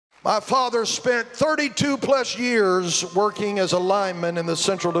My father spent 32 plus years working as a lineman in the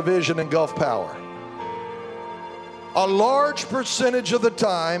Central Division in Gulf Power. A large percentage of the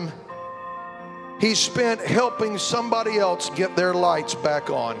time he spent helping somebody else get their lights back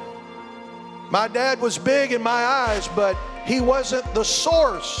on. My dad was big in my eyes, but he wasn't the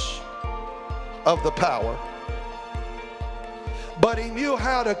source of the power. But he knew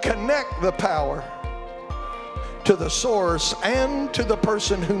how to connect the power to the source and to the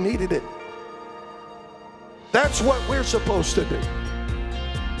person who needed it. That's what we're supposed to do.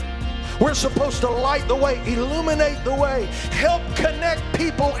 We're supposed to light the way, illuminate the way, help connect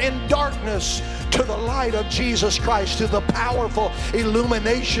people in darkness to the light of Jesus Christ, to the powerful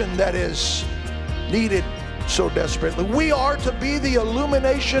illumination that is needed so desperately. We are to be the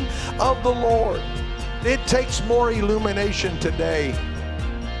illumination of the Lord. It takes more illumination today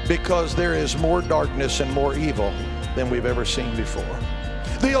because there is more darkness and more evil than we've ever seen before.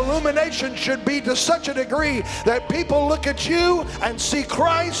 The illumination should be to such a degree that people look at you and see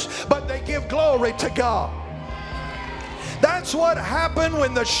Christ, but they give glory to God. That's what happened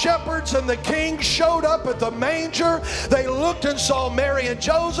when the shepherds and the king showed up at the manger. They looked and saw Mary and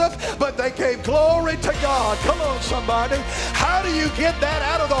Joseph, but they gave glory to God. Come on, somebody. How do you get that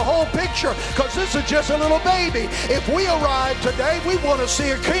out of the whole picture? Because this is just a little baby. If we arrive today, we want to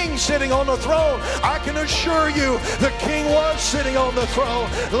see a king sitting on the throne. I can assure you the king was sitting on the throne,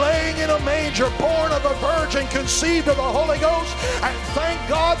 laying in a manger, born of a virgin, conceived of the Holy Ghost, and thank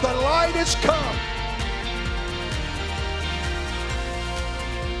God the light has come.